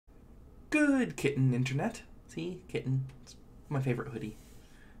Good kitten, internet. See, kitten. It's my favorite hoodie.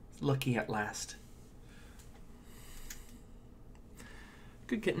 It's lucky at last.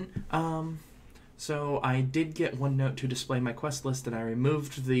 Good kitten. So I did get one note to display my quest list, and I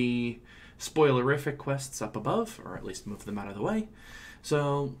removed the spoilerific quests up above, or at least moved them out of the way.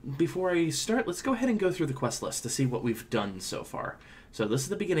 So before I start, let's go ahead and go through the quest list to see what we've done so far. So this is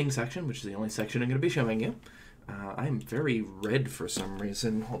the beginning section, which is the only section I'm going to be showing you. I'm very red for some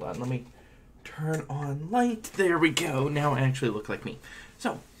reason. Hold on, let me turn on light. There we go. Now I actually look like me.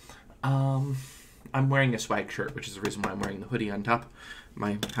 So, I'm wearing a swag shirt, which is the reason why I'm wearing the hoodie on top.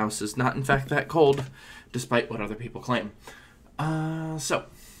 My house is not, in fact, that cold, despite what other people claim. So,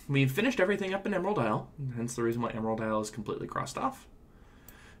 we've finished everything up in Emerald Isle, hence the reason why Emerald Isle is completely crossed off.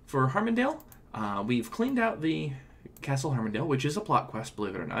 For Harmondale, we've cleaned out the Castle Harmondale, which is a plot quest,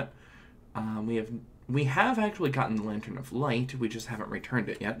 believe it or not. We have actually gotten the Lantern of Light, we just haven't returned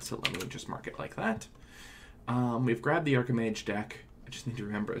it yet, so let me just mark it like that. We've grabbed the Archimage deck. I just need to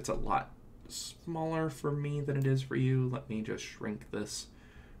remember it's a lot smaller for me than it is for you. Let me just shrink this,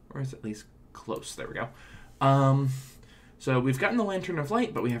 or is it at least close? There we go. So we've gotten the Lantern of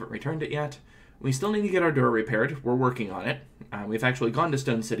Light, but we haven't returned it yet. We still need to get our door repaired. We're working on it. We've actually gone to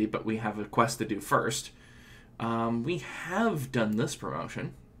Stone City, but we have a quest to do first. We have done this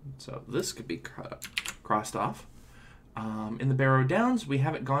promotion, so this could be crossed off. In the Barrow Downs, we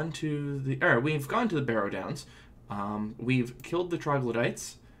haven't gone to the... we've gone to the Barrow Downs. We've killed the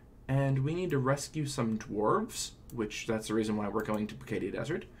troglodytes, and we need to rescue some dwarves, which that's the reason why we're going to Bracadia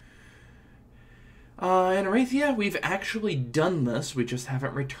Desert. In Arathia, we've actually done this, we just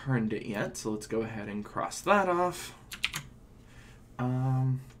haven't returned it yet, so let's go ahead and cross that off.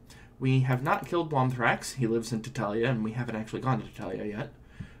 We have not killed Blomthrax, he lives in Tatalia, and we haven't actually gone to Tatalia yet.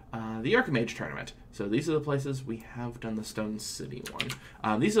 The Archimage Tournament, so these are the places we have done the Stone City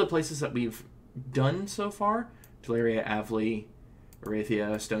one. These are the places that we've done so far: Teleria, Avley,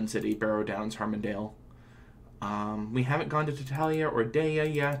 Arathia, Stone City, Barrow Downs, Harmondale. We haven't gone to Tatalia or Dea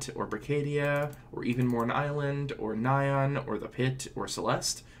yet, or Bracadia, or even Morn Island, or Nyan, or the Pit, or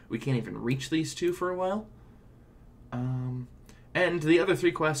Celeste. We can't even reach these two for a while. And the other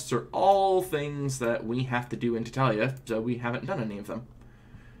three quests are all things that we have to do in Tatalia, so we haven't done any of them.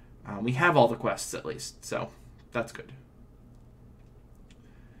 We have all the quests, at least, so that's good.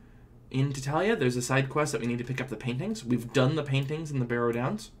 In Tatalia, there's a side quest that we need to pick up the paintings. We've done the paintings in the Barrow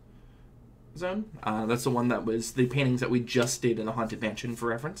Downs zone. That's the one that was the paintings that we just did in the Haunted Mansion, for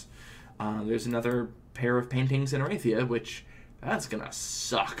reference. There's another pair of paintings in Arathia, which that's gonna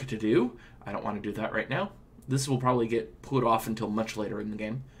suck to do. I don't want to do that right now. This will probably get put off until much later in the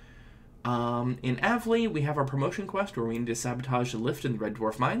game. In Avley, we have our promotion quest where we need to sabotage the lift in the Red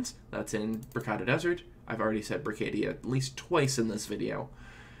Dwarf Mines. That's in Bracada Desert. I've already said Bracadia at least twice in this video.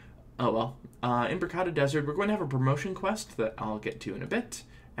 Oh well. In Bracada Desert, we're going to have a promotion quest that I'll get to in a bit.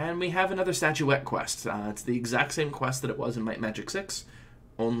 And we have another statuette quest. It's the exact same quest that it was in Might Magic 6,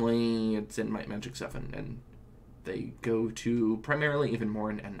 only it's in Might Magic 7, and they go to primarily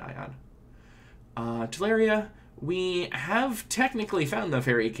Evenmorn and Nyan. Teleria, we have technically found the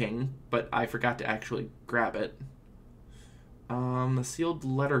Fairy King, but I forgot to actually grab it. The Sealed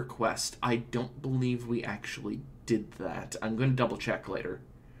Letter quest, I don't believe we actually did that. I'm going to double check later.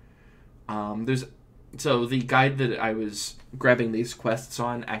 So the guide that I was grabbing these quests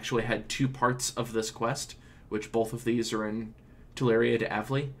on actually had two parts of this quest, which both of these are in Teleria to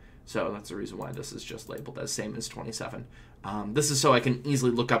Avley, so that's the reason why this is just labeled as same as 27. This is so I can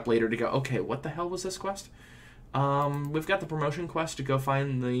easily look up later to go, okay, what the hell was this quest? We've got the promotion quest to go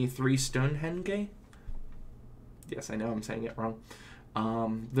find the 3 Stonehenge. Yes, I know I'm saying it wrong.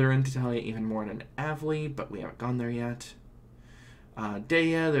 They're in Tatalia even more than Avley, but we haven't gone there yet.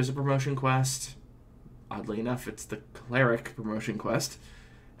 Dea, there's a promotion quest. Oddly enough, it's the Cleric promotion quest.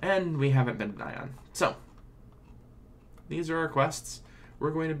 And we haven't been to Nyan. So, these are our quests.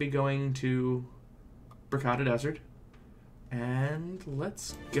 We're going to be going to Bracada Desert. And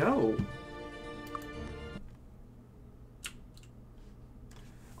let's go.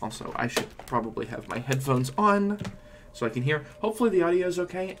 Also, I should probably have my headphones on so I can hear. Hopefully the audio is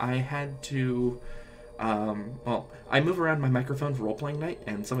okay. I had to... well, I move around my microphone for role-playing night,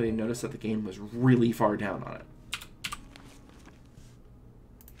 and somebody noticed that the game was really far down on it.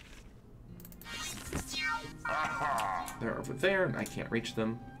 They're over there, and I can't reach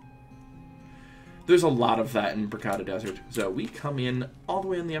them. There's a lot of that in Bracada Desert, so we come in all the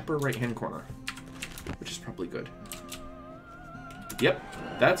way in the upper right-hand corner, which is probably good. Yep,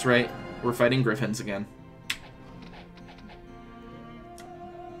 that's right. We're fighting griffins again.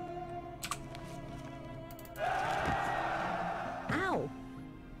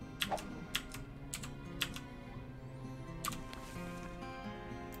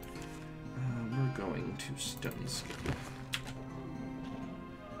 to stone skin.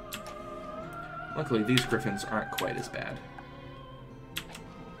 Luckily, these griffins aren't quite as bad.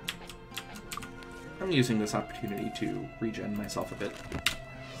 I'm using this opportunity to regen myself a bit.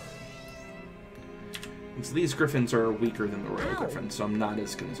 So these griffins are weaker than the royal griffins, so I'm not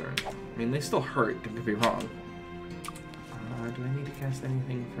as concerned. I mean, they still hurt, don't get me wrong. Do I need to cast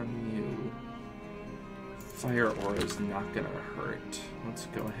anything from you? Fire Aura is not gonna hurt. Let's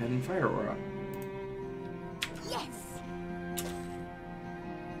go ahead and Fire Aura. Yes.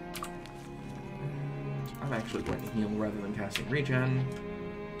 And I'm actually going to heal rather than casting regen,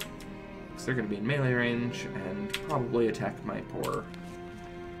 because they're going to be in melee range and probably attack my poor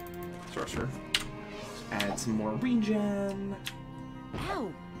sorcerer. Let's add some more regen.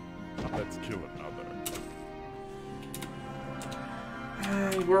 Ow. Let's kill another.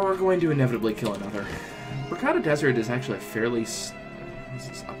 We're going to inevitably kill another. Bracada Desert is actually a fairly... This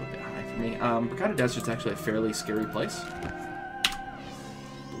is up a bit high for me. Bracada Desert is actually a fairly scary place. I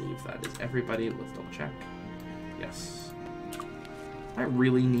believe that is everybody. Let's double check. Yes. I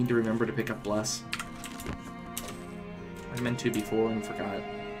really need to remember to pick up Bless. I meant to before and forgot.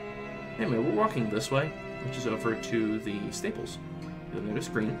 Anyway, we're walking this way, which is over to the stables. You'll notice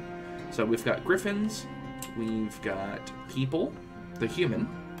green. So we've got griffins, we've got people, the human,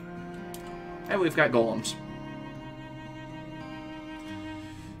 and we've got golems.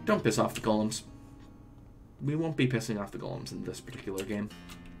 Don't piss off the golems. We won't be pissing off the golems in this particular game.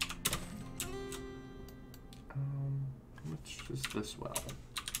 Which is this well?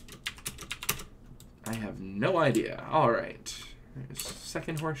 I have no idea. Alright. There's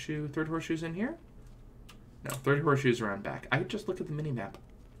second horseshoe, third horseshoe's in here? No, third horseshoe's around back. I just look at the mini-map.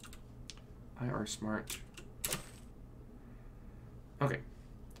 I are smart. Okay.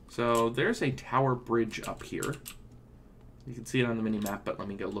 So there's a tower bridge up here. You can see it on the mini-map, but let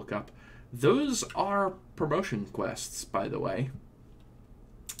me go look up. Those are promotion quests, by the way.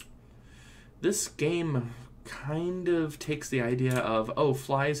 This game kind of takes the idea of, oh,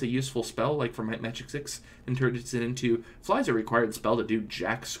 fly is a useful spell, like for Might Magic 6, and turns it into, fly's a required spell to do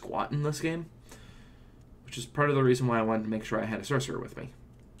jack squat in this game. Which is part of the reason why I wanted to make sure I had a sorcerer with me.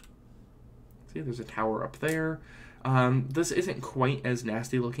 See, there's a tower up there. This isn't quite as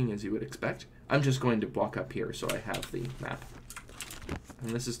nasty looking as you would expect. I'm just going to walk up here so I have the map. And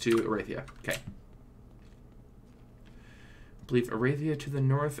this is to Arathia. Okay. I believe Arathia to the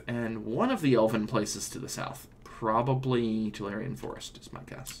north and one of the elven places to the south. Probably Tolarian Forest is my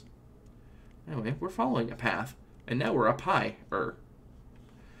guess. Anyway, we're following a path, and now we're up high.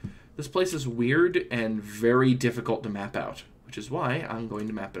 This place is weird and very difficult to map out, which is why I'm going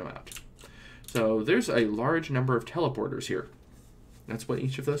to map them out. So there's a large number of teleporters here. That's what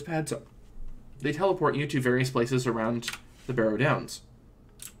each of those pads are. They teleport you to various places around the Barrow Downs.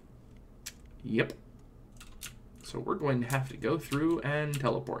 Yep. So we're going to have to go through and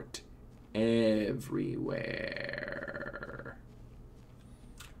teleport everywhere.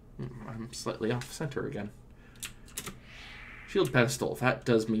 I'm slightly off center again. Shield pedestal. That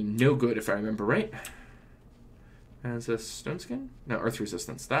does me no good if I remember right. Is this stone skin? No, earth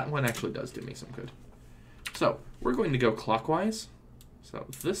resistance. That one actually does do me some good. So we're going to go clockwise. So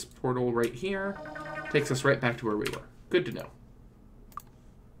this portal right here takes us right back to where we were. Good to know.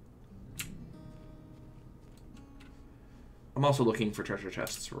 I'm also looking for treasure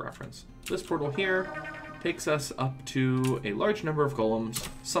chests for reference. This portal here takes us up to a large number of golems,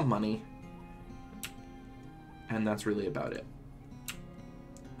 some money, and that's really about it.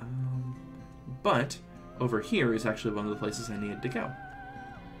 But over here is actually one of the places I needed to go,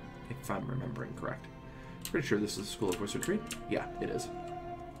 if I'm remembering correct. Pretty sure this is the School of Wizardry. Yeah, it is.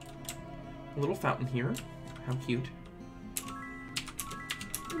 A little fountain here. How cute.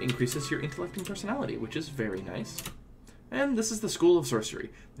 It increases your intellect and personality, which is very nice. And this is the School of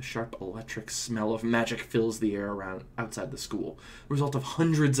Sorcery. The sharp electric smell of magic fills the air around outside the school, the result of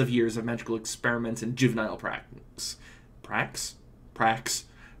hundreds of years of magical experiments and juvenile pranks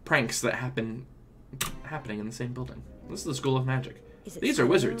that happening in the same building. This is the School of Magic. These are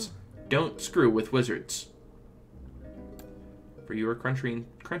wizards. Don't screw with wizards. For you are crunchy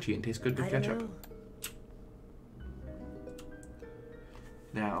and taste good with ketchup.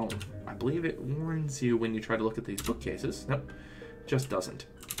 Now, I believe it warns you when you try to look at these bookcases. Nope, just doesn't.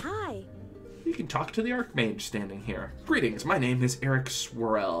 Hi. You can talk to the Archmage standing here. Greetings, my name is Eric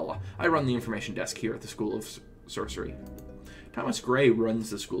Swirell. I run the information desk here at the School of Sorcery. Thomas Gray runs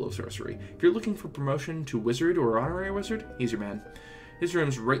the School of Sorcery. If you're looking for promotion to wizard or honorary wizard, he's your man. His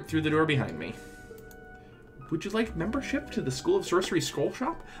room's right through the door behind me. Would you like membership to the School of Sorcery Scroll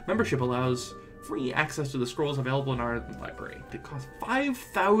Shop? Membership allows free access to the scrolls available in our library. They cost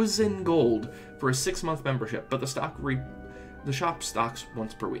 5,000 gold for a 6-month membership, but the shop stocks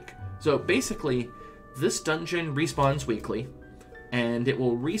once per week. So basically, this dungeon respawns weekly, and it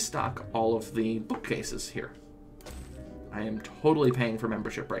will restock all of the bookcases here. I am totally paying for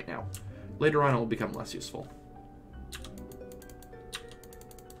membership right now. Later on, it will become less useful.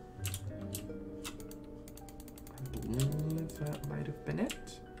 I believe that might have been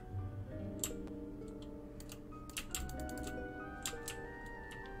it.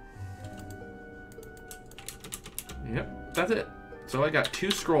 Yep, that's it. So I got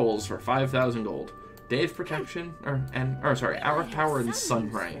 2 scrolls for 5,000 gold. Day of Protection, Hour of Power and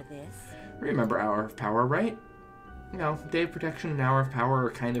Sun Ray. Remember Hour of Power, right? You know, Day of Protection and Hour of Power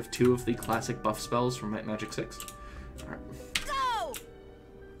are kind of 2 of the classic buff spells from Might Magic 6. Alright. Go!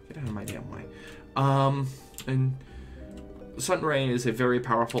 Get out of my damn way. And Sun Ray is a very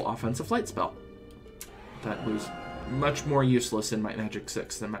powerful offensive light spell that was much more useless in Might Magic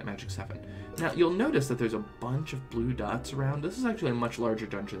 6 than Might Magic 7. Now, you'll notice that there's a bunch of blue dots around. This is actually a much larger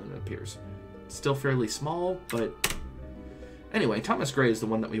dungeon than it appears. It's still fairly small, but... Anyway, Thomas Gray is the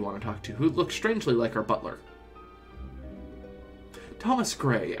one that we want to talk to, who looks strangely like our butler. Thomas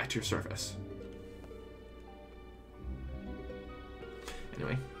Gray, at your service.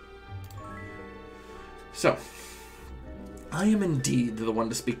 Anyway. So, I am indeed the one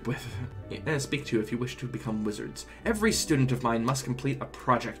to speak to if you wish to become wizards. Every student of mine must complete a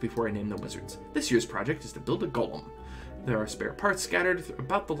project before I name them wizards. This year's project is to build a golem. There are spare parts scattered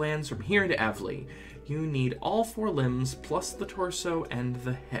about the lands from here to Avley. You need all 4 limbs, plus the torso and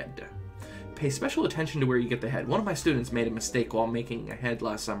the head. Pay special attention to where you get the head. One of my students made a mistake while making a head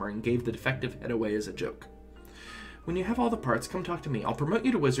last summer and gave the defective head away as a joke. When you have all the parts, come talk to me. I'll promote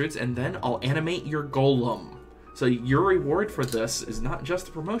you to wizards, and then I'll animate your golem. So your reward for this is not just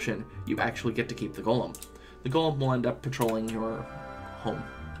the promotion, you actually get to keep the golem. The golem will end up patrolling your home.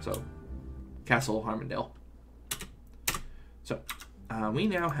 So, Castle Harmondale. So, we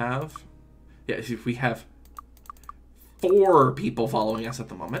now have... Yeah, we have 4 people following us at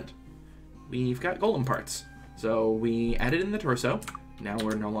the moment. We've got golem parts. So we added in the torso. Now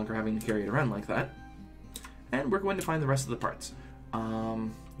we're no longer having to carry it around like that. And we're going to find the rest of the parts.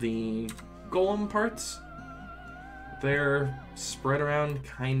 The golem parts, they're spread around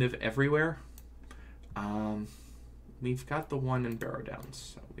kind of everywhere. We've got the one in Barrow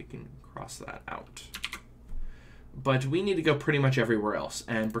Downs, so we can cross that out. But we need to go pretty much everywhere else.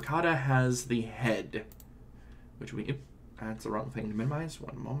 And Bracada has the head, which we... That's the wrong thing to minimize.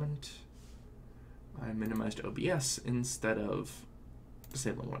 One moment. I minimized OBS instead of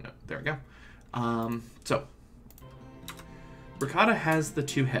disabling OneNote. There we go. So, Bracada has the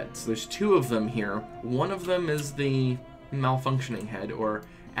 2 heads. There's 2 of them here. One of them is the malfunctioning head, or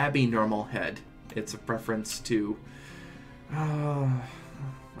abnormal head. It's a reference to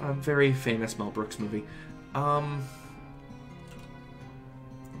a very famous Mel Brooks movie. Yeah,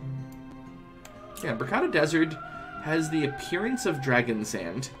 Bracada Desert has the appearance of dragon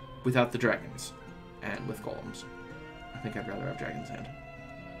sand without the dragons. And with golems. I think I'd rather have dragon sand.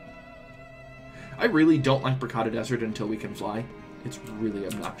 I really don't like Bracada Desert until we can fly. It's really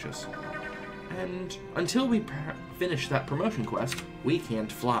obnoxious. And until we finish that promotion quest, we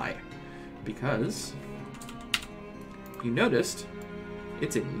can't fly. Because, if you noticed,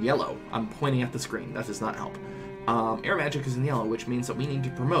 it's in yellow. I'm pointing at the screen. That does not help. Air magic is in yellow, which means that we need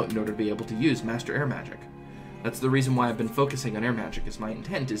to promote in order to be able to use Master Air Magic. That's the reason why I've been focusing on air magic, is my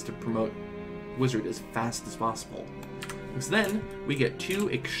intent is to promote Wizard as fast as possible. Because then we get 2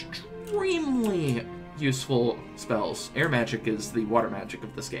 extremely useful spells. Air magic is the water magic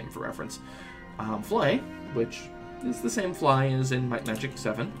of this game, for reference. Fly, which is the same fly as in Might Magic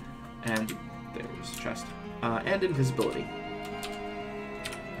 7, and there's chest. And invisibility.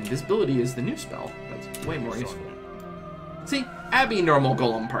 Invisibility is the new spell. That's way more useful. See, abnormal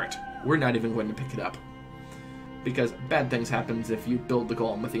golem part. We're not even going to pick it up. Because bad things happen if you build the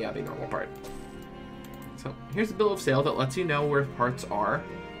golem with the abnormal part. So here's the bill of sale that lets you know where parts are.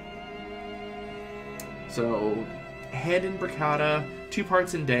 So head in Bracada, 2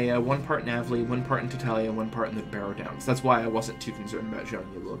 parts in Dea, 1 part in Avley, 1 part in Tatalia, 1 part in the Barrow Downs. That's why I wasn't too concerned about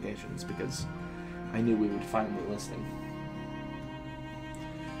showing you the locations, because I knew we would find the listing.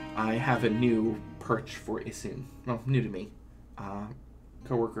 I have a new perch for Isun. Well, new to me.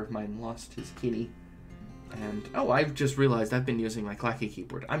 Coworker of mine lost his kitty. And, oh, I've just realized I've been using my clacky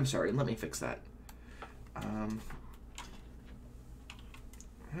keyboard. I'm sorry, let me fix that. I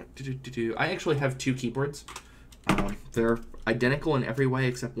actually have 2 keyboards. They're identical in every way,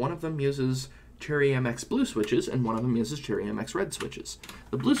 except one of them uses Cherry MX blue switches, and one of them uses Cherry MX red switches.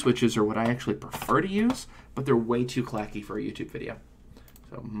 The blue switches are what I actually prefer to use, but they're way too clacky for a YouTube video.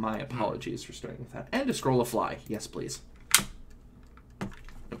 So my apologies for starting with that. And to scroll a fly. Yes, please.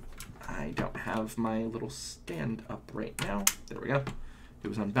 I don't have my little stand up right now. There we go. It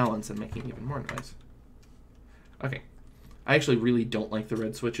was unbalanced and making even more noise. Okay. I actually really don't like the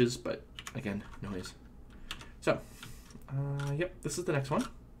red switches, but again, noise. So, yep, this is the next one.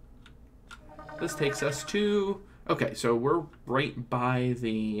 This takes us to... Okay, so we're right by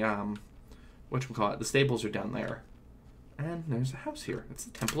the, whatchamacallit, the stables are down there. And there's a house here. It's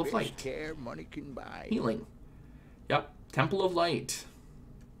the Temple of Light. Care money can buy. Healing. Yep, Temple of Light.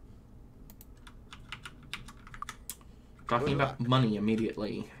 Talking about money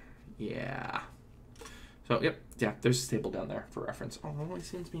immediately. Yeah. So, yep, yeah, there's a stable down there for reference. Oh, he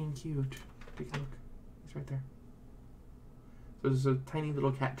seems being cute. Take a look. He's right there. So there's a tiny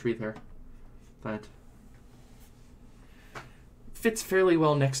little cat tree there that fits fairly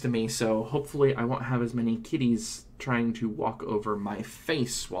well next to me, so hopefully I won't have as many kitties trying to walk over my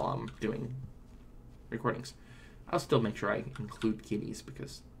face while I'm doing recordings. I'll still make sure I include kitties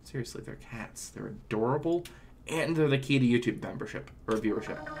because, seriously, they're cats. They're adorable, and they're the key to YouTube membership, or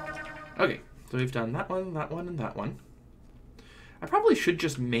viewership. Okay, so we've done that one, and that one. I probably should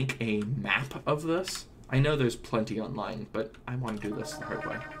just make a map of this. I know there's plenty online, but I want to do this the hard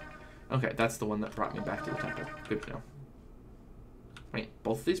way. Okay, that's the one that brought me back to the temple. Good to know. Wait,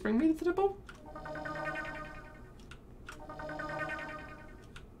 both of these bring me to the temple?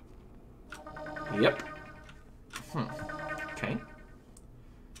 Yep. Okay.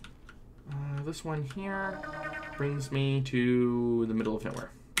 This one here brings me to the middle of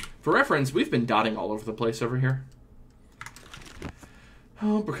nowhere. For reference, we've been dotting all over the place over here.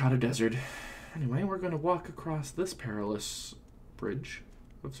 Oh, Bracada Desert. Anyway, we're going to walk across this perilous bridge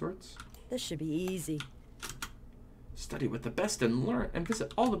of sorts. This should be easy. Study with the best and learn and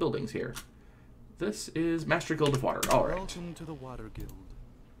visit all the buildings here. This is Master Guild of Water. All right. Welcome to the Water Guild.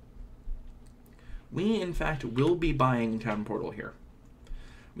 We, in fact, will be buying Town Portal here.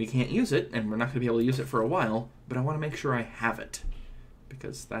 We can't use it, and we're not going to be able to use it for a while, but I want to make sure I have it,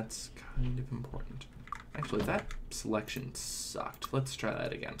 because that's kind of important. Actually, that selection sucked. Let's try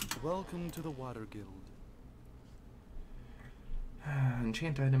that again. Welcome to the Water Guild.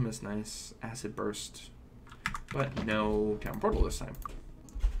 Enchant item is nice. Acid burst. But no Town Portal this time.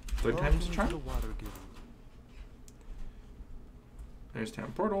 Third time's a charm. To the Water Guild. There's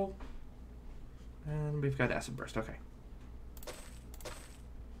Town Portal. And we've got Acid Burst. Okay.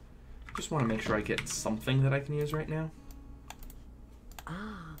 Just want to make sure I get something that I can use right now.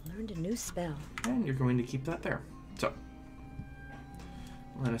 Ah, learned a new spell. And you're going to keep that there. So,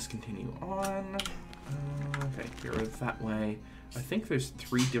 let us continue on. Okay, here that way. I think there's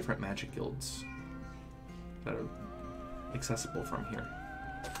 3 different magic guilds that are accessible from here.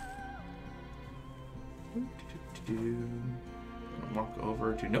 Walk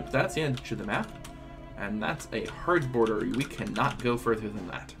over to... Nope, that's the edge of the map. And that's a hard border. We cannot go further than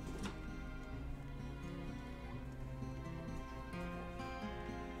that.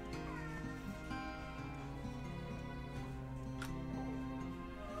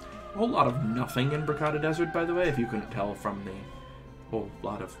 A whole lot of nothing in Bracada Desert, by the way, if you couldn't tell from the whole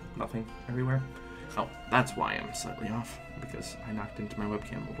lot of nothing everywhere. Oh, that's why I'm slightly off, because I knocked into my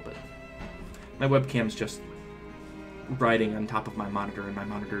webcam a little bit. My webcam's just riding on top of my monitor, and my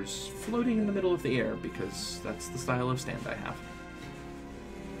monitor's floating in the middle of the air, because that's the style of stand I have.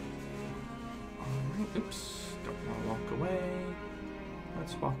 Alright, oops, don't want to walk away.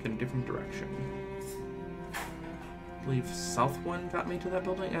 Let's walk in a different direction. I believe south one got me to that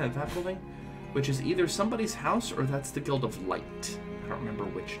building, which is either somebody's house or that's the Guild of Light. I don't remember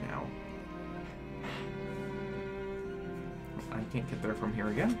which now. I can't get there from here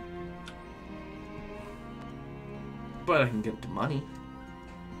again. But I can get to money.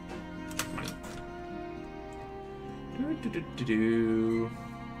 There's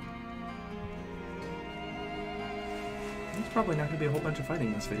probably not going to be a whole bunch of fighting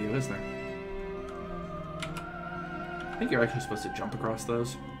in this video, is there? I think you're actually supposed to jump across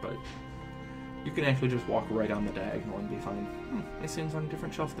those, but you can actually just walk right on the diagonal and be fine. This seems on a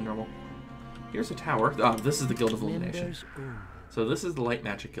different shelf than normal. Here's a tower. Ah, this is the Guild of Illumination. So this is the Light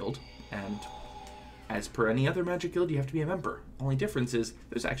Magic Guild, and as per any other magic guild, you have to be a member. Only difference is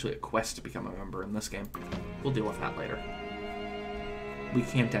there's actually a quest to become a member in this game. We'll deal with that later. We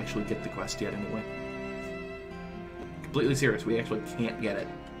can't actually get the quest yet anyway. Completely serious, we actually can't get it.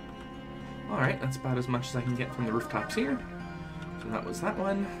 Alright, that's about as much as I can get from the rooftops here. So that was that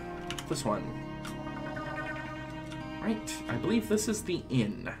one. This one. Right, I believe this is the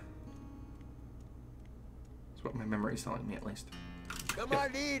inn. That's what my memory's telling me, at least. Come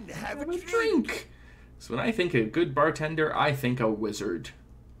on in, have a drink. Drink! So when I think a good bartender, I think a wizard.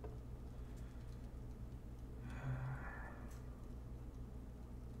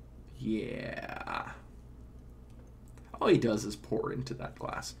 Yeah. All he does is pour into that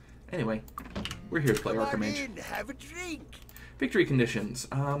glass. Anyway, we're here to play Come on Archimage. in, have a drink. Victory conditions.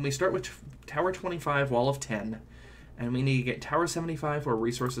 We start with Tower 25, Wall of 10. And we need to get Tower 75 or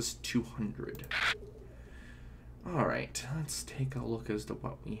Resources 200. Alright, let's take a look as to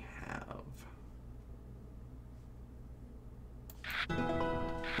what we have.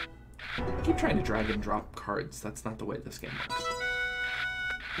 I keep trying to drag and drop cards. That's not the way this game works.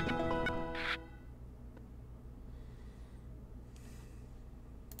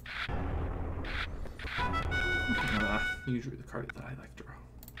 Usually the card that I like to draw.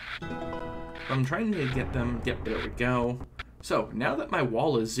 I'm trying to get them... Yep, there we go. So, now that my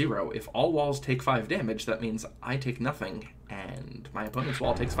wall is 0, if all walls take 5 damage, that means I take nothing, and my opponent's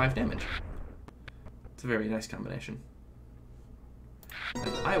wall takes 5 damage. It's a very nice combination.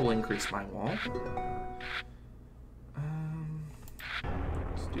 And I will increase my wall.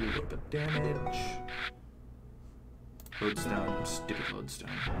 Let's do a little bit of damage. Lodestone, stupid lodestone.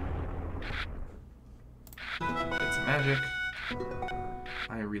 Get some magic.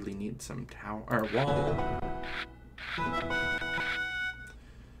 I really need some tower or wall.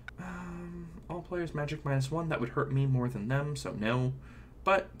 All players magic -1. That would hurt me more than them, so no.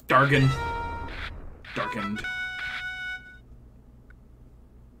 But Dargan. Darkened.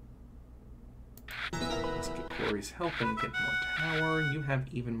 Let's get Quarry's help and get more tower. You have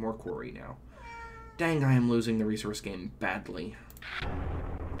even more Quarry now. Dang, I am losing the resource game badly.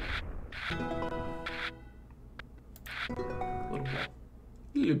 Little wall.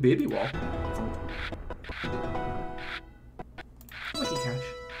 Little baby wall. Lucky cash.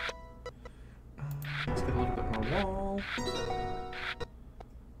 Let's get a little bit more wall.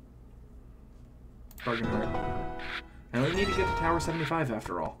 Bargain heart. I only need to get to Tower 75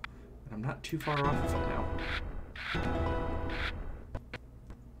 after all. And I'm not too far off of it now.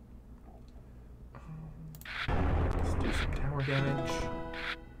 Let's do some tower damage.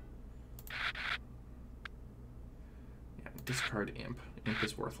 Yeah, discard Imp. Imp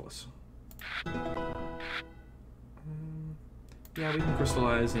is worthless. Yeah, we can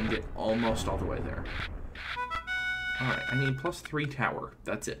crystallize and get almost all the way there. Alright, I need +3 tower.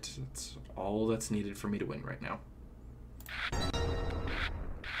 That's it. That's all that's needed for me to win right now.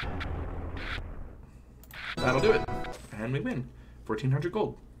 That'll do it. And we win. 1,400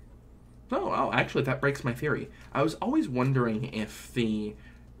 gold. Oh, actually, that breaks my theory. I was always wondering if the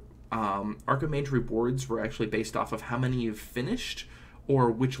Archimage rewards were actually based off of how many you've finished or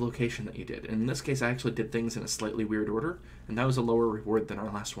which location that you did. And in this case, I actually did things in a slightly weird order, and that was a lower reward than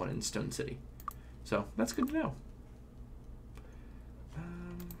our last one in Stone City. So, that's good to know.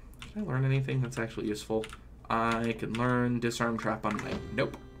 Can I learn anything that's actually useful? I can learn Disarm Trap on my...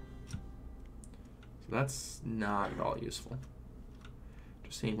 Nope. So that's not at all useful.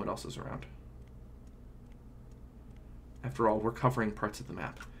 Just seeing what else is around. After all, we're covering parts of the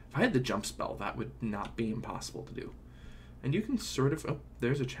map. If I had the jump spell, that would not be impossible to do. And you can sort of... Oh,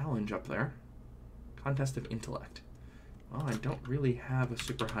 there's a challenge up there. Contest of Intellect. Well, I don't really have a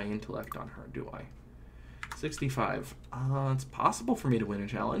super high intellect on her, do I? 65. It's possible for me to win a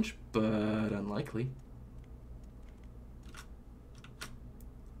challenge, but unlikely.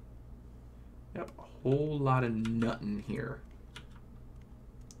 Yep, a whole lot of nuttin' here.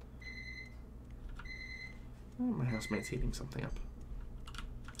 Oh, my housemate's heating something up.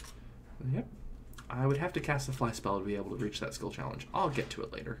 Yep. I would have to cast the fly spell to be able to reach that skill challenge. I'll get to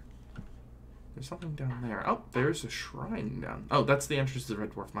it later. There's something down there. Oh, there's a shrine down. Oh, that's the entrance to the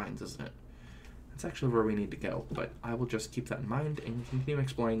Red Dwarf Mines, isn't it? That's actually where we need to go, but I will just keep that in mind and continue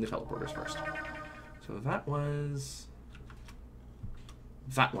exploring the teleporters first. So that was...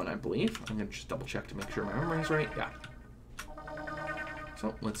 that one, I believe. I'm going to just double check to make sure my memory's right. Yeah.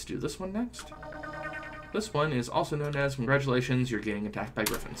 So, let's do this one next. This one is also known as Congratulations, You're Getting Attacked by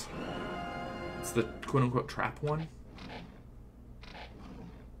Griffins. It's the quote-unquote trap one.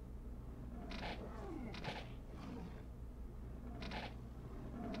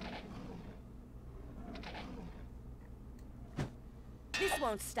 This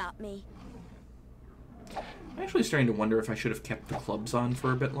won't stop me. I'm actually starting to wonder if I should have kept the clubs on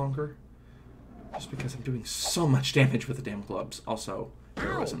for a bit longer. Just because I'm doing so much damage with the damn clubs. Also,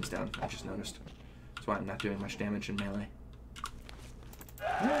 heroism's down, I just noticed. That's why I'm not doing much damage in melee.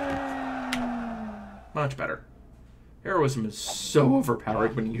 Much better. Heroism is so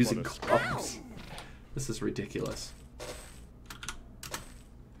overpowered when using clubs. This is ridiculous.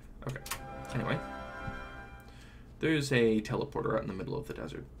 Okay, anyway. There's a teleporter out in the middle of the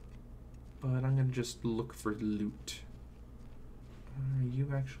desert. But I'm going to just look for loot. Are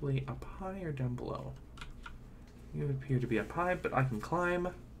you actually up high or down below? You appear to be up high, but I can climb.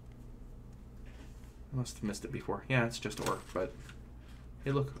 I must have missed it before. Yeah, it's just ore, but...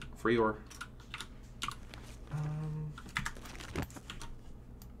 Hey, look. Free ore.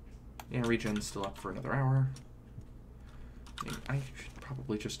 Yeah, regen's still up for another hour. I mean, I should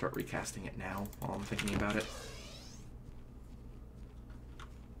probably just start recasting it now while I'm thinking about it.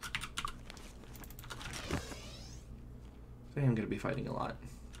 So I am going to be fighting a lot.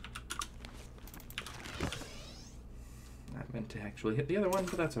 I meant to actually hit the other one,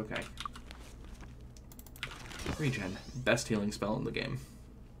 but that's okay. Regen. Best healing spell in the game.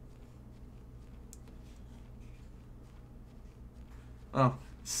 Oh,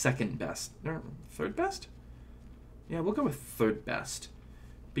 second best. Or third best? Yeah, we'll go with third best.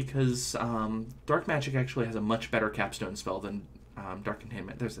 Because Dark Magic actually has a much better capstone spell than Dark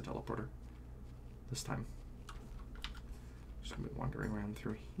Containment. There's the teleporter. This time. Just going to be wandering around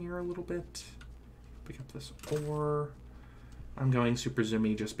through here a little bit. Pick up this ore. I'm going super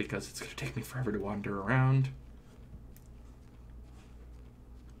zoomy just because it's going to take me forever to wander around.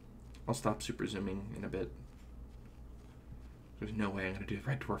 I'll stop super zooming in a bit. There's no way I'm going to do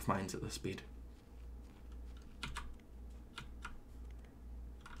red dwarf mines at this speed.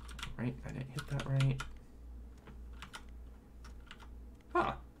 Right, I didn't hit that right.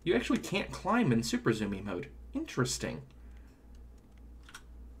 Huh, you actually can't climb in super zoomy mode. Interesting.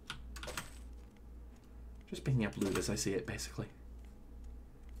 Just picking up loot as I see it, basically.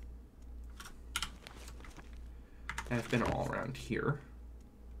 I've been all around here.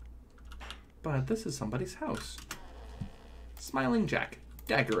 But this is somebody's house. Smiling Jack,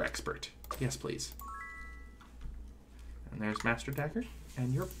 Dagger Expert. Yes, please. And there's Master Dagger,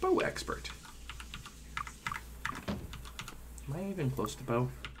 and your Bow Expert. Am I even close to Bow?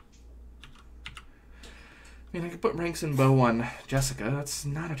 I mean, I could put ranks in Bow on Jessica. That's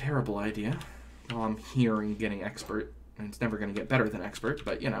not a terrible idea. While I'm here and getting Expert. And it's never going to get better than Expert,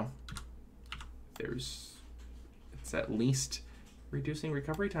 but, you know. It's at least reducing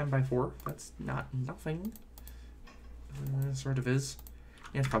recovery time by 4. That's not nothing. Sort of is.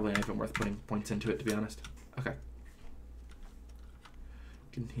 Yeah, it's probably not even worth putting points into it, to be honest. Okay.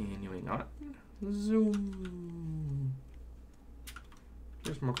 Continuing on. Zoom.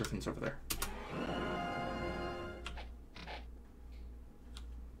 There's more griffins over there.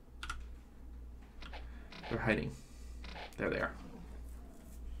 They're hiding. There they are.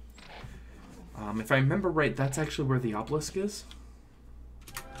 If I remember right, that's actually where the obelisk is.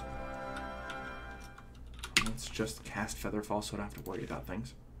 Let's just cast Featherfall so I don't have to worry about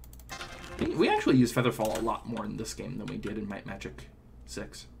things. We actually use Featherfall a lot more in this game than we did in Might Magic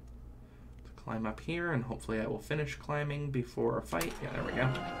 6. Let's climb up here, and hopefully I will finish climbing before a fight. Yeah, there we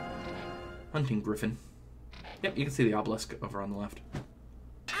go. Hunting Griffin. Yep, you can see the obelisk over on the left.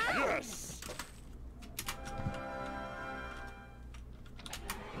 Yes!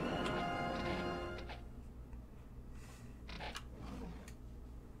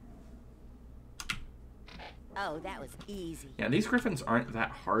 Oh, that was easy. Yeah, these griffins aren't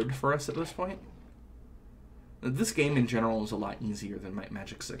that hard for us at this point. This game in general is a lot easier than Might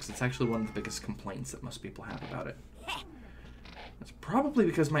Magic 6. It's actually one of the biggest complaints that most people have about it. It's probably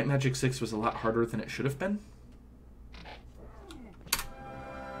because Might Magic 6 was a lot harder than it should have been. I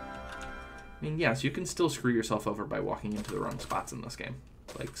mean, yes, you can still screw yourself over by walking into the wrong spots in this game.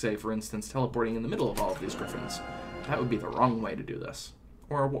 Like, say, for instance, teleporting in the middle of all of these griffins. That would be the wrong way to do this.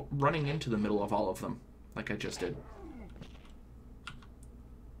 Or running into the middle of all of them, like I just did.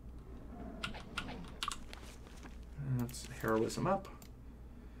 That's heroism up.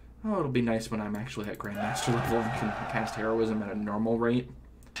 Oh, it'll be nice when I'm actually at Grandmaster level and can cast heroism at a normal rate.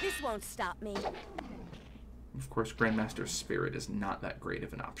 This won't stop me. Of course, Grandmaster's Spirit is not that great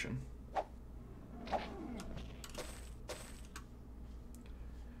of an option.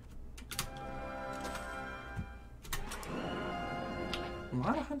 A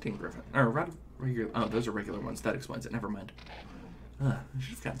lot of hunting griffin. Or regular. Oh, those are regular ones. That explains it. Never mind. I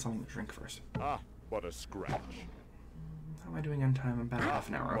should have gotten something to drink first. Ah, what a scratch. How am I doing on time? I'm about half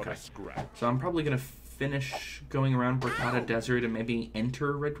an hour. What Okay. a scratch. So I'm probably going to finish going around Bracada Desert and maybe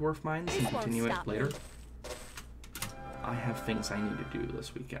enter Red Dwarf Mines and continue it later. I have things I need to do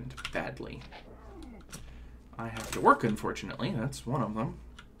this weekend badly. I have to work, unfortunately. That's one of them.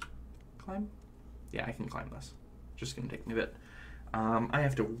 Climb? Yeah, I can climb this. Just going to take me a bit. I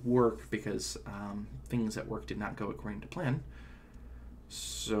have to work because things at work did not go according to plan.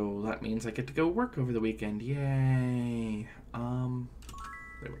 So that means I get to go work over the weekend. Yay!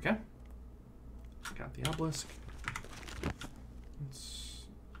 There we go. Got the obelisk. Let's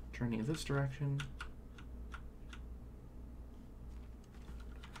journey this direction.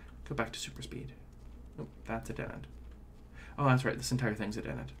 Go back to super speed. Oh, that's a dead end. Oh, that's right. This entire thing's a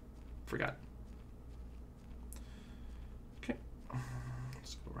dead end. Forgot. Okay.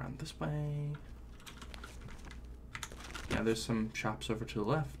 Let's go around this way. Yeah, there's some shops over to the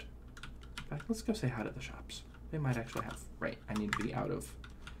left. In fact, let's go say hi to the shops. They might actually have... Right, I need to be out of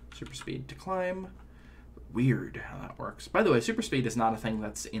super speed to climb. Weird how that works. By the way, super speed is not a thing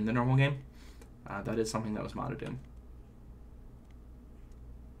that's in the normal game. That is something that was modded in.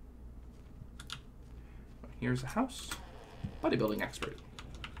 Here's a house. Bodybuilding expert.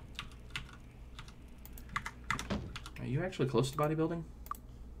 Are you actually close to bodybuilding?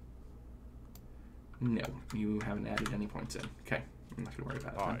 No, you haven't added any points in. Okay, I'm not going to worry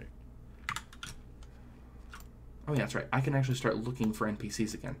about it then. Oh yeah, that's right. I can actually start looking for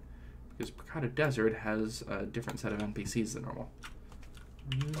NPCs again. Because Bracada Desert has a different set of NPCs than normal.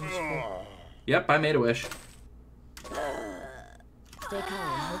 Yep, I made a wish. Stay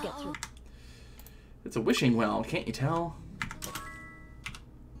calm, we'll get through. It's a wishing well, can't you tell?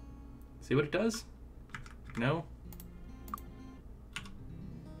 See what it does? No?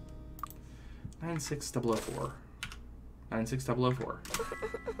 96004. 96004.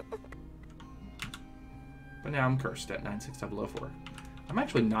 But now I'm cursed at 96004. I'm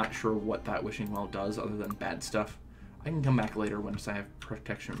actually not sure what that wishing well does other than bad stuff. I can come back later once I have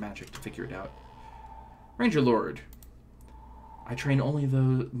protection magic to figure it out. Ranger Lord. I train only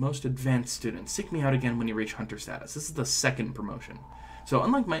the most advanced students. Seek me out again when you reach Hunter status. This is the second promotion. So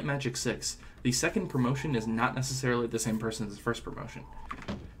unlike Might Magic 6, the second promotion is not necessarily the same person as the first promotion.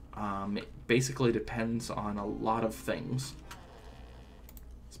 It basically depends on a lot of things.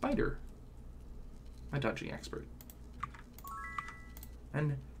 Spider. My dodging expert.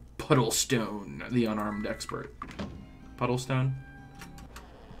 And Puddlestone, the unarmed expert. Puddlestone.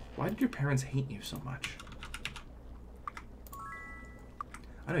 Why did your parents hate you so much?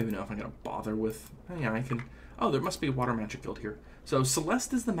 I don't even know if I'm going to bother with... Oh, yeah, I can... Oh, there must be a water magic guild here. So,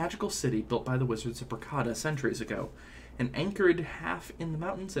 Celeste is the magical city built by the wizards of Bracada centuries ago, and anchored half in the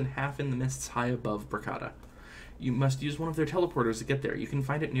mountains and half in the mists high above Bracada. You must use one of their teleporters to get there. You can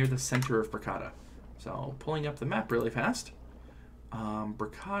find it near the center of Bracada. So, pulling up the map really fast.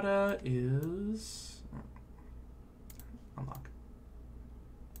 Bracada is... Unlock.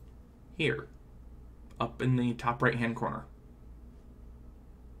 Here. Up in the top right-hand corner.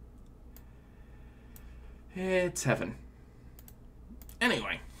 It's heaven.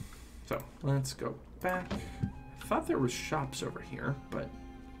 Anyway, so let's go back. I thought there was shops over here, but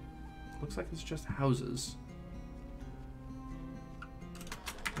looks like it's just houses.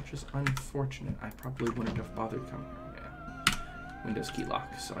 Which is unfortunate. I probably wouldn't have bothered coming here. Yeah. Windows key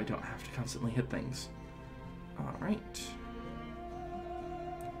lock, so I don't have to constantly hit things. Alright.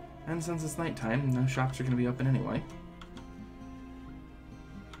 And since it's nighttime, no shops are going to be open anyway.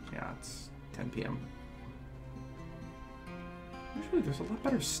 Yeah, it's 10 p.m. Usually there's a lot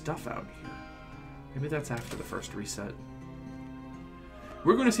better stuff out here. Maybe that's after the first reset.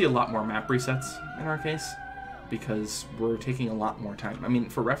 We're going to see a lot more map resets in our case, because we're taking a lot more time. I mean,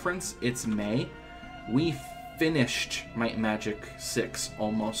 for reference, it's May. We finished Might Magic 6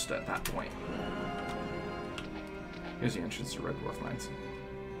 almost at that point. Here's the entrance to Red Dwarf Mines.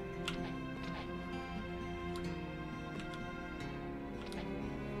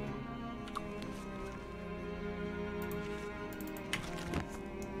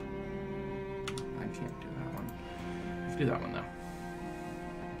 Do that one though.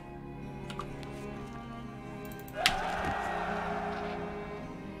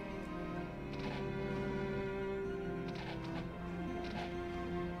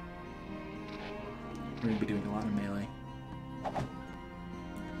 We're going to be doing a lot of melee. I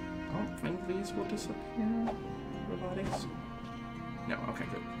don't think these will disappear. The bodies. No, okay,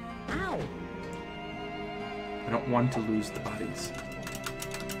 good. Ow! I don't want to lose the bodies.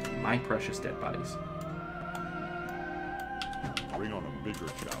 My precious dead bodies. Bring on a bigger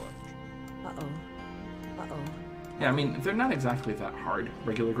challenge. Uh-oh. Uh-oh. Yeah, I mean, they're not exactly that hard,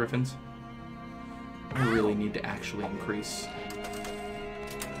 regular griffins. I really need to actually increase...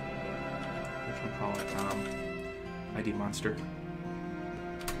 What should I call it? ID monster.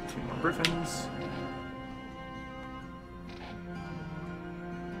 2 more griffins.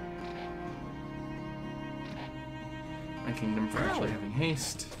 My kingdom for actually having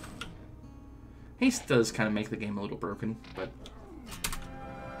haste. Haste does kind of make the game a little broken, but...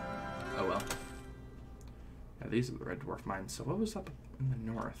 Oh well. Yeah, these are the Red Dwarf Mines. So what was up in the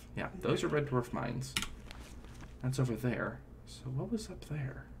north? Yeah, those are Red Dwarf Mines. That's over there. So what was up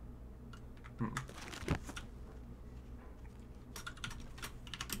there?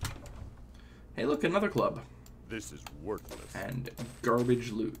 Hey, look, another club. This is worthless. And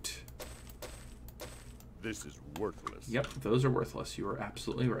garbage loot. This is worthless. Yep, those are worthless. You are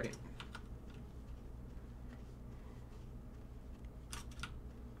absolutely right.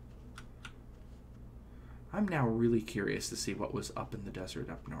 I'm now really curious to see what was up in the desert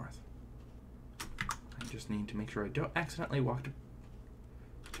up north. I just need to make sure I don't accidentally walk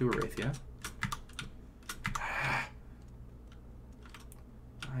to Arathia.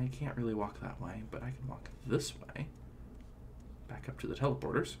 I can't really walk that way, but I can walk this way. Back up to the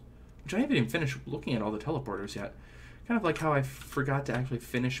teleporters. Which I haven't even finished looking at all the teleporters yet. Kind of like how I forgot to actually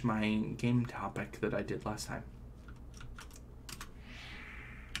finish my game topic that I did last time.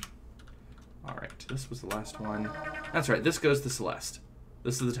 Alright, this was the last one. That's right, this goes to Celeste.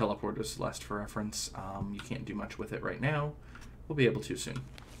 This is the teleporter Celeste for reference. You can't do much with it right now. We'll be able to soon.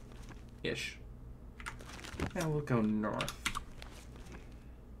 Ish. And we'll go north.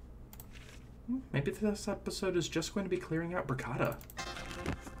 Maybe this episode is just going to be clearing out Bracada.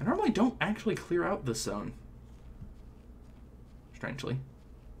 I normally don't actually clear out this zone. Strangely.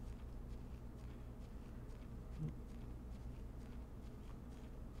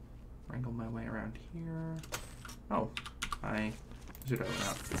 Wrangle my way around here. Oh, I zeroed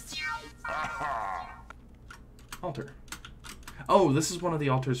out. Altar. Oh, this is one of the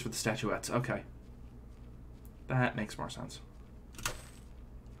altars for the statuettes. Okay. That makes more sense.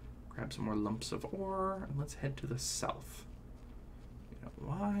 Grab some more lumps of ore, and let's head to the south. You know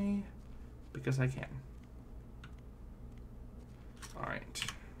why? Because I can. Alright.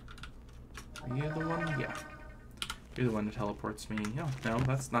 Are you the one? Yeah. You're the one that teleports me. Oh, no,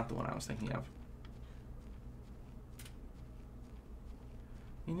 that's not the one I was thinking of.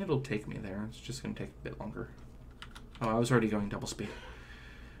 I mean, it'll take me there. It's just going to take a bit longer. Oh, I was already going double speed.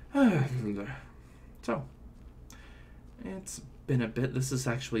 So, it's been a bit. This is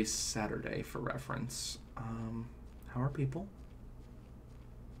actually Saturday for reference. How are people?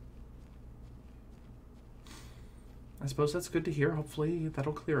 I suppose that's good to hear. Hopefully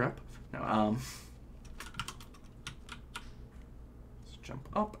that'll clear up. No, let's jump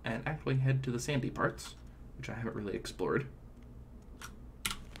up and actually head to the sandy parts, which I haven't really explored.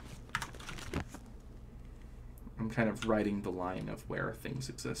 I'm kind of riding the line of where things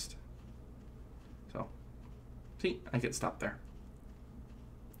exist. So, see, I get stopped there.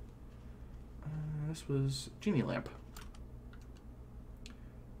 This was Genie Lamp.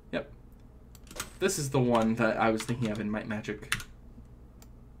 Yep. This is the one that I was thinking of in Might Magic.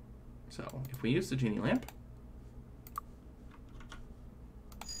 So, if we use the Genie Lamp,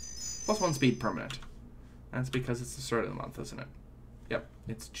 +1 speed permanent. That's because it's the start of the month, isn't it? Yep,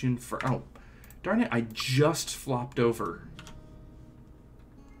 it's June 1st. Oh, darn it, I just flopped over.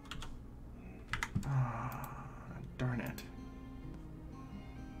 Ah, darn it.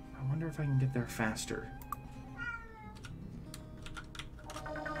 I wonder if I can get there faster.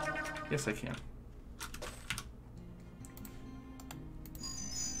 Yes, I can.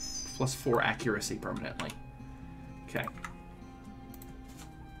 +4 accuracy permanently. Okay.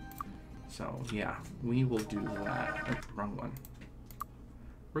 So, yeah, we will do that. Oh, wrong one.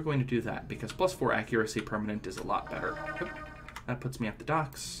 We're going to do that because +4 accuracy permanent is a lot better. Yep. That puts me at the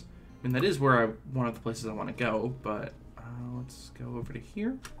docks. I mean, that is where one of the places I want to go, but let's go over to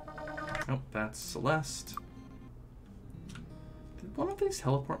here. Nope, that's Celeste. Did one of these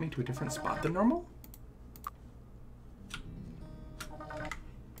teleport me to a different spot than normal?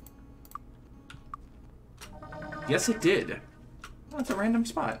 Yes, it did. That's a random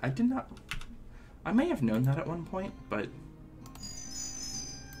spot. I did not... I may have known that at one point, but...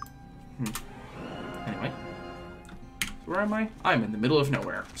 Anyway. So where am I? I'm in the middle of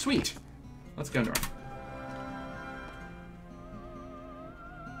nowhere. Sweet. Let's go north.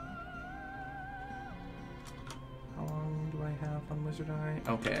 How long do I have on Wizard Eye?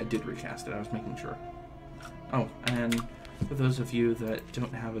 Okay, I did recast it. I was making sure. Oh, and for those of you that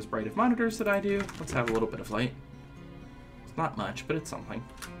don't have as bright of monitors that I do, let's have a little bit of light. It's not much, but it's something.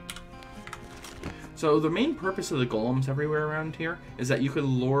 So the main purpose of the golems everywhere around here is that you can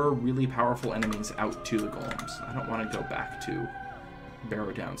lure really powerful enemies out to the golems. I don't want to go back to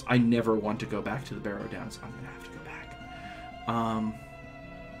Barrow Downs. I never want to go back to the Barrow Downs. I'm going to have to go back.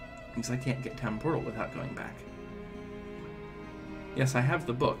 Because I can't get Town Portal without going back. Yes, I have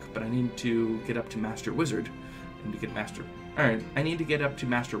the book, but I need to get up to Master Wizard. I need to get Master... Alright, I need to get up to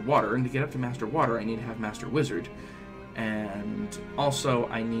Master Water, and to get up to Master Water, I need to have Master Wizard. And also,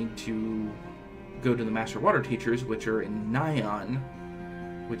 I need to go to the Master Water Teachers, which are in Nyan,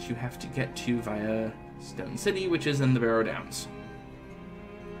 which you have to get to via Stone City, which is in the Barrow Downs.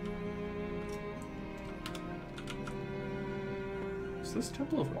 Is this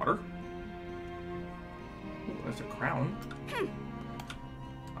Temple of Water? Ooh, there's a crown.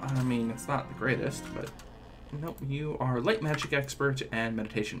 I mean, it's not the greatest, but... Nope, you are light magic expert and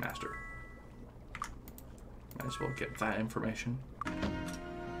meditation master. Might as well get that information. And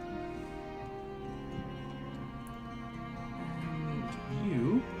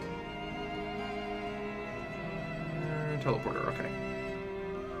you... teleporter, okay.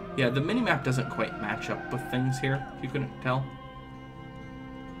 Yeah, the minimap doesn't quite match up with things here, if you couldn't tell.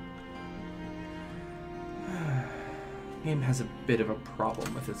 Game has a bit of a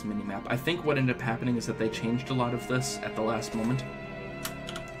problem with its minimap. I think what ended up happening is that they changed a lot of this at the last moment.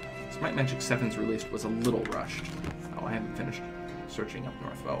 Might Magic 7's release was a little rushed. Oh, I haven't finished searching up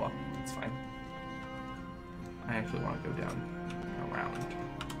North Voa. That's fine. I actually want to go down around.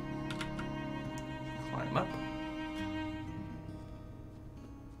 Climb up.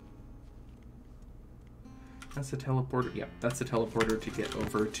 That's the teleporter. Yep, that's the teleporter to get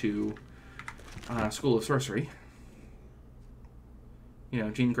over to School of Sorcery. You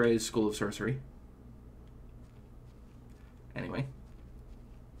know, Jean Grey's School of Sorcery. Anyway.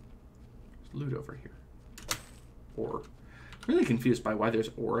 There's loot over here. Ore. Really confused by why there's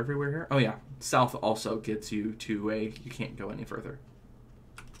ore everywhere here. Oh yeah, south also gets you to a... You can't go any further.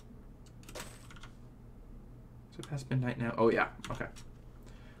 Is it past midnight now? Oh yeah, okay.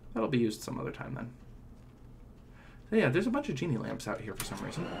 That'll be used some other time then. So yeah, there's a bunch of genie lamps out here for some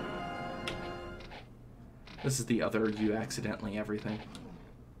reason. This is the other you accidentally everything.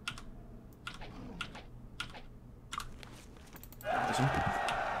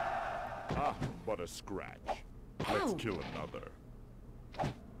 Ah, but a scratch. Let's Ow. kill another.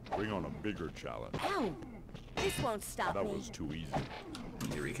 Bring on a bigger challenge. Ow! This won't stop That me. was too easy. I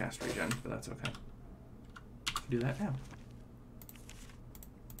need to recast regen, but that's okay. Do that now.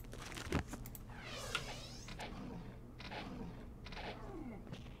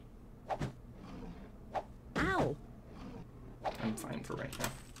 Ow! I'm fine for right now.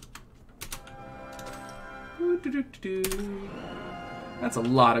 Doo-doo-doo-doo-doo. That's a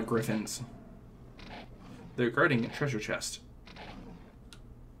lot of griffins. They're guarding a treasure chest.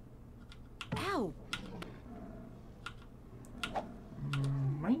 Ow!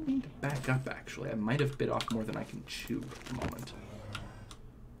 Might need to back up, actually. I might have bit off more than I can chew at the moment.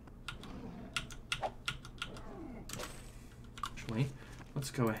 Actually,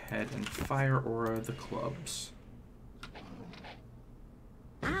 let's go ahead and fire aura the clubs.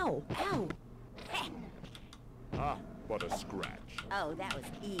 Ow! Ow! Ah, but a scratch. Oh, that was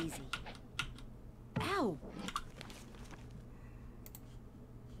easy. Ow!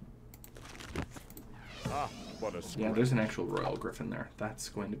 Ah, but a scratch. Yeah, there's an actual royal griffin there. That's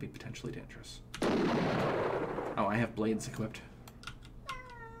going to be potentially dangerous. Oh, I have blades equipped.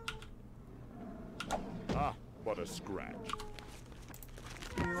 Ah, but a scratch.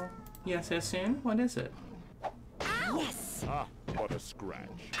 Yes, soon. What is it? Yes! Ah, but a scratch.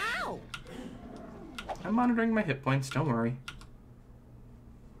 Ow! I'm monitoring my hit points, don't worry.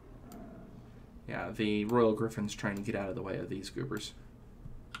 Yeah, the royal griffin's trying to get out of the way of these goobers.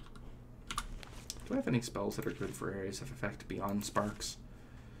 Do I have any spells that are good for areas of effect beyond sparks?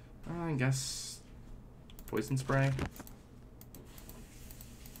 I guess... poison spray?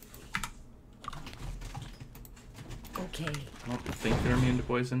 Okay. I don't think they're immune to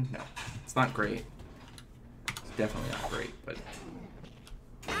poison. No. It's not great. It's definitely not great, but...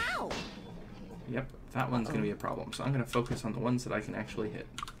 Ow! Yep, that one's going to be a problem. So I'm going to focus on the ones that I can actually hit.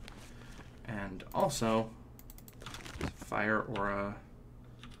 And also... fire aura...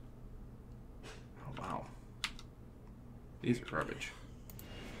 Oh, wow. These are garbage.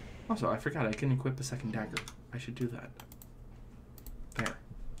 Also, I forgot I can equip a second dagger. I should do that. There.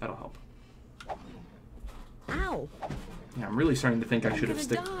 That'll help. Ow! Yeah, I'm really starting to think I should have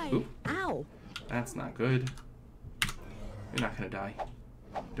stick. Oop, Ow! that's not good. You're not gonna die.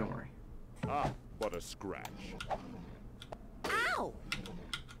 Don't worry. Ah, but a scratch. Ow!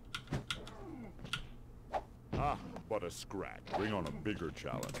 Ah, but a scratch. Bring on a bigger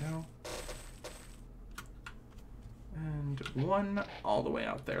challenge. Go. And one all the way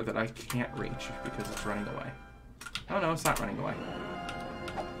out there that I can't reach because it's running away. Oh no, it's not running away.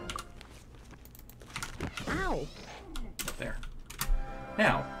 Ow! There.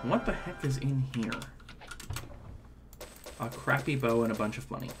 Now, what the heck is in here? A crappy bow and a bunch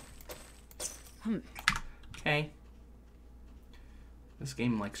of money. Okay. This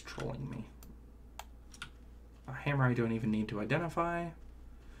game likes trolling me. A hammer I don't even need to identify.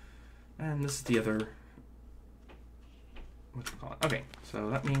 And this is the other... whatchamacallit. Okay, so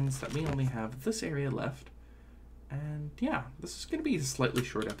that means that we only have this area left. And yeah, this is going to be a slightly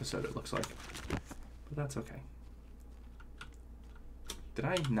short episode, it looks like. But that's okay. Did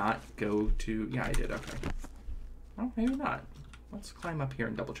I not go to... yeah, I did, okay. Oh, maybe not. Let's climb up here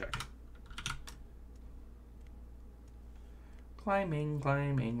and double check. Climbing,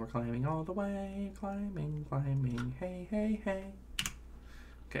 climbing, we're climbing all the way. Climbing, climbing, hey, hey, hey.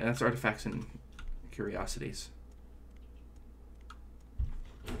 Okay, that's artifacts and curiosities.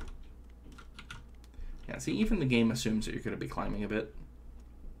 Yeah, see, even the game assumes that you're going to be climbing a bit.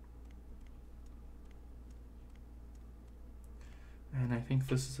 And I think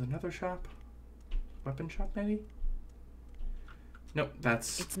this is another shop. Weapon shop, maybe? Nope,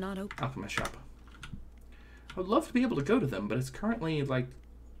 that's It's not open. Alchemist shop. I would love to be able to go to them, but it's currently like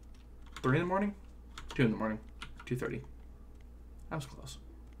 3 in the morning? 2 in the morning. 2:30. That was close.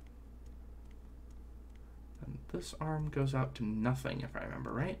 And this arm goes out to nothing, if I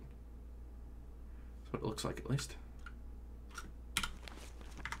remember right. That's what it looks like, at least.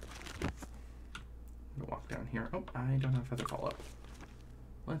 I'm gonna walk down here. Oh, I don't have Featherfall up.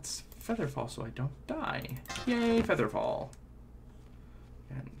 Let's Featherfall so I don't die. Yay, Featherfall.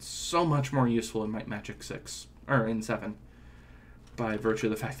 And so much more useful in Might Magic 6, or in 7, by virtue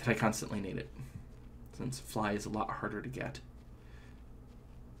of the fact that I constantly need it, since Fly is a lot harder to get.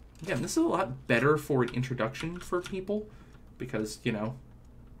 Again, this is a lot better for an introduction for people, because, you know,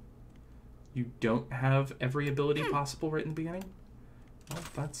 you don't have every ability possible right in the beginning. Well,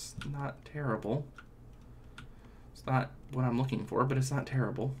 that's not terrible. It's not what I'm looking for, but it's not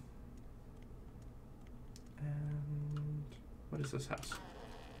terrible. And what is this house?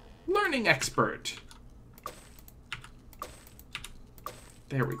 Learning expert.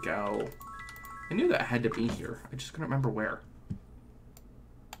 There we go. I knew that had to be here. I just couldn't remember where.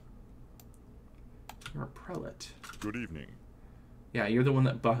 You're a prelate. Good evening. Yeah, you're the one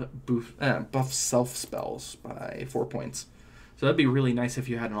that buffs self spells by 4 points. So that'd be really nice if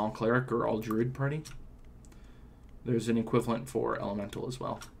you had an all cleric or all druid party. There's an equivalent for elemental as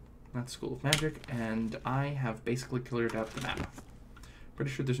well. That's School of Magic, and I have basically cleared out the map. Pretty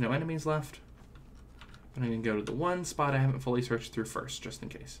sure there's no enemies left. But I'm going to go to the one spot I haven't fully searched through first, just in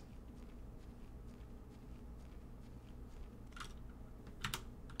case.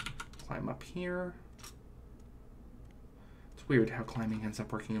 Climb up here. It's weird how climbing ends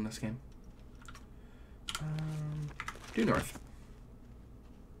up working in this game. Due north.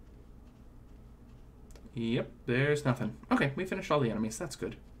 Yep, there's nothing. Okay, we finished all the enemies. That's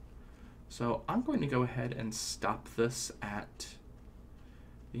good. So I'm going to go ahead and stop this at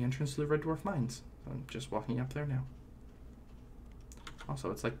the entrance to the Red Dwarf Mines. I'm just walking up there now.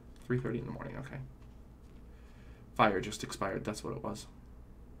 Also, it's like 3:30 in the morning. Okay. Fire just expired. That's what it was.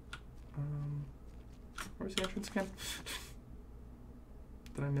 Where's the entrance again?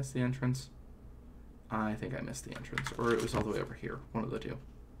 Did I miss the entrance? I think I missed the entrance. Or it was all the way over here. One of the two.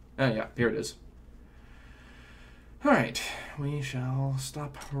 Oh, yeah. Here it is. Alright. We shall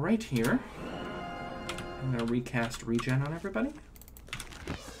stop right here. I'm going to recast regen on everybody.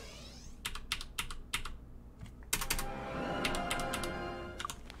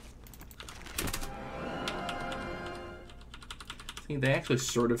 See, they actually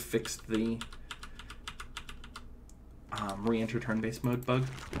sort of fixed the re-enter turn-based mode bug.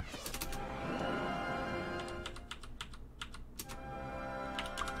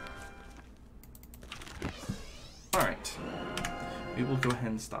 Alright. We will go ahead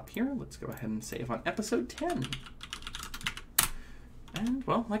and stop here. Let's go ahead and save on episode 10. And,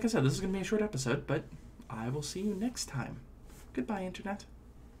 well, like I said, this is going to be a short episode, but I will see you next time. Goodbye, Internet.